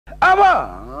I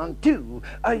want to.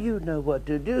 You know what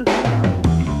to do.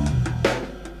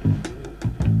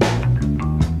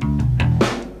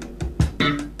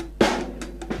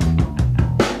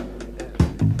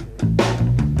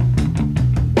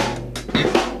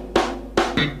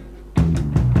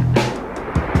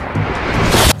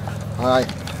 Alright,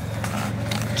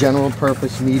 general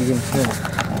purpose medium thin.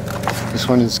 This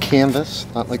one is canvas,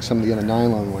 not like some of the other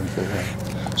nylon ones they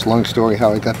have. It's a long story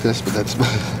how I got this, but that's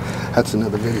that's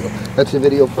another video. That's a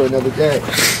video for another day.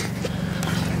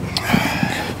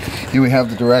 Here we have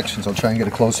the directions. I'll try and get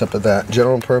a close-up of that.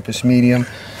 General purpose medium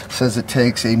says it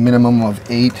takes a minimum of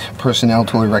 8 personnel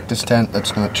to erect this tent.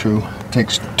 That's not true. It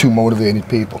takes 2 motivated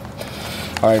people.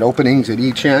 Alright, openings at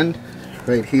each end,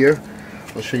 right here.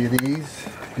 I'll show you these.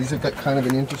 These have got kind of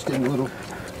an interesting little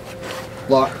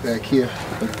lock back here.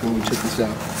 Let me check this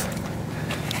out.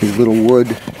 These little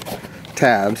wood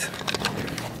tabs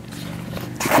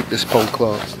to keep this pole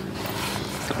closed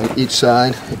on each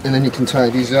side, and then you can tie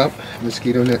these up.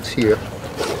 Mosquito nets here.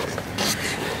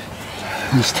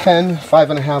 These 10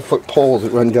 5.5-foot poles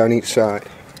that run down each side.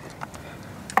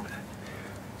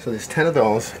 So there's 10 of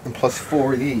those, and plus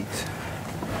 4 of these.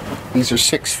 These are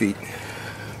 6 feet.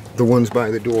 The ones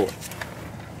by the door.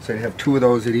 So you have 2 of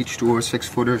those at each door,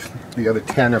 6-footers. The other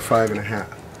 10 are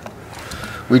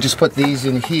 5.5. We just put these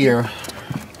in here.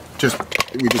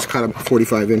 We just cut them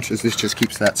 45 inches. This just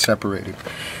keeps that separated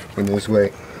when there's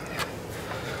weight.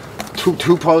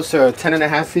 Two posts are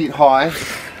 10.5 feet high,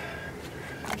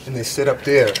 and they sit up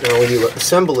there. Now when you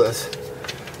assemble this,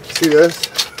 see this?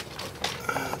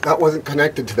 That wasn't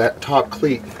connected to that top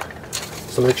cleat.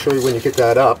 So make sure when you get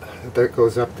that up, that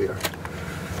goes up there.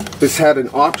 This had an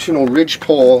optional ridge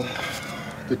pole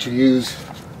that you use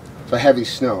for heavy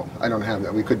snow. I don't have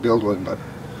that. We could build one, but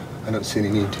I don't see any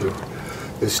need to.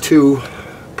 There's 2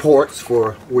 ports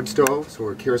for wood stoves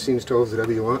or kerosene stoves,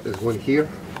 whatever you want. There's one here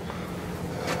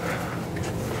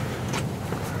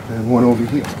and one over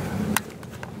here.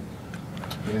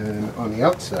 And on the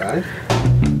outside,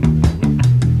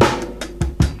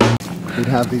 you'd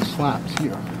have these flaps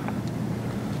here,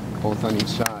 both on each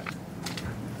side.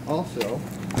 Also,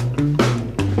 you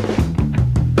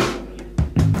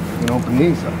can open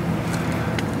these up.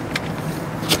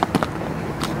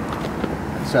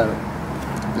 Set it.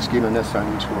 Mosquito nest on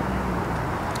each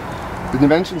one. The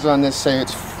dimensions on this say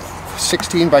it's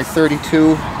 16 by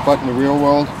 32, but in the real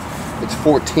world, it's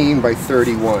 14 by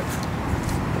 31.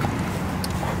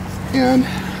 And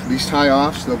these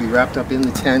tie-offs, they'll be wrapped up in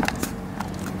the tent,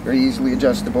 very easily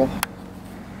adjustable.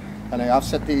 And I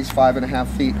offset these 5.5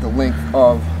 feet the length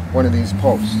of one of these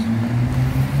posts.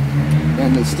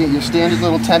 And your standard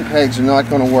little tent pegs are not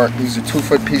going to work. These are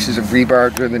 2-foot pieces of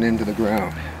rebar driven into the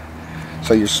ground.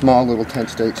 So your small little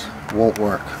tent stakes won't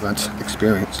work. That's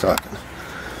experience talking.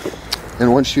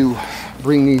 And once you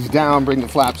bring these down, bring the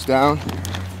flaps down,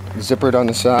 zipper it on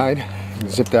the side,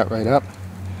 zip that right up.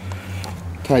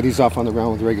 Tie these off on the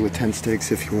ground with regular tent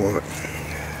stakes if you want.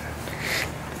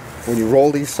 When you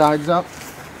roll these sides up,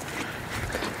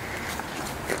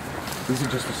 these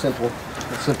are just a simple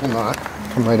knot.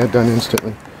 Come right done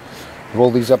instantly.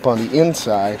 Roll these up on the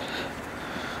inside,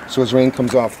 so as rain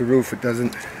comes off the roof, it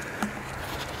doesn't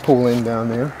pull in down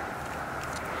there.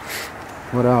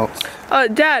 What else?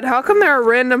 Dad, how come there are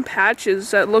random patches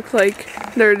that look like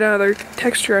they're another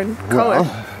texture and color?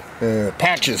 Well,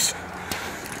 patches.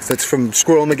 That's from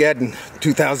Squirrel-mageddon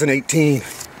 2018.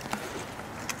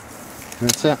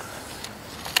 That's it.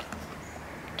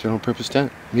 General purpose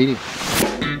tent, medium.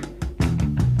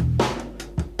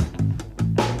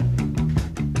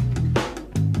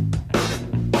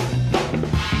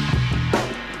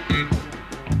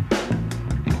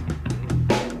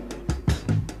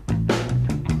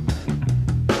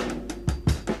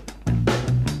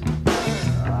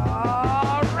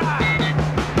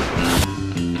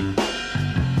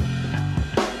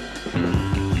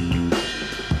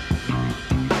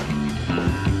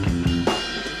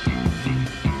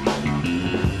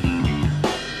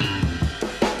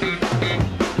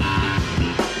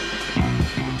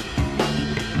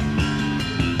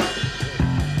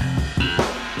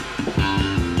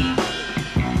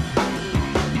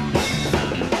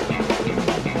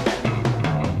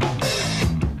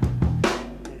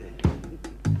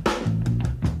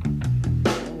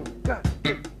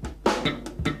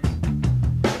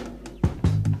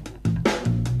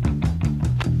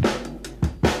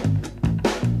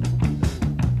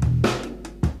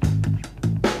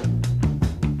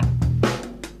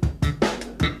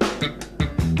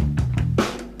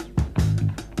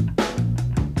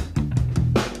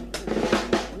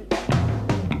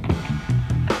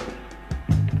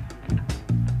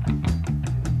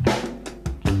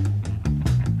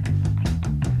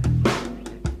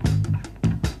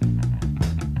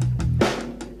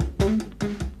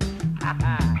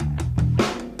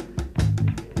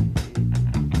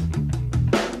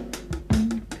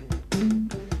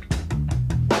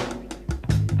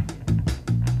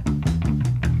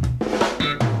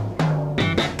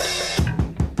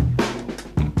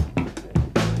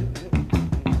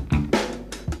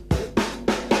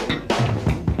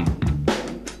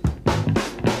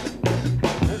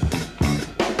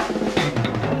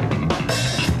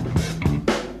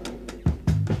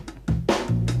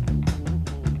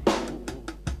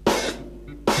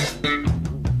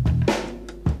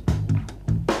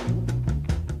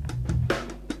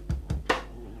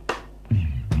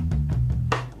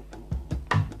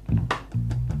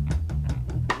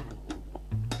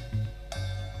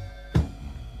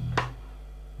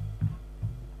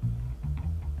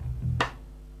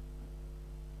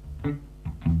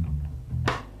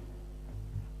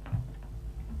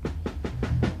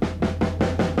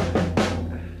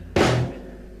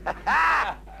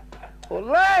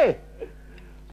 Olay!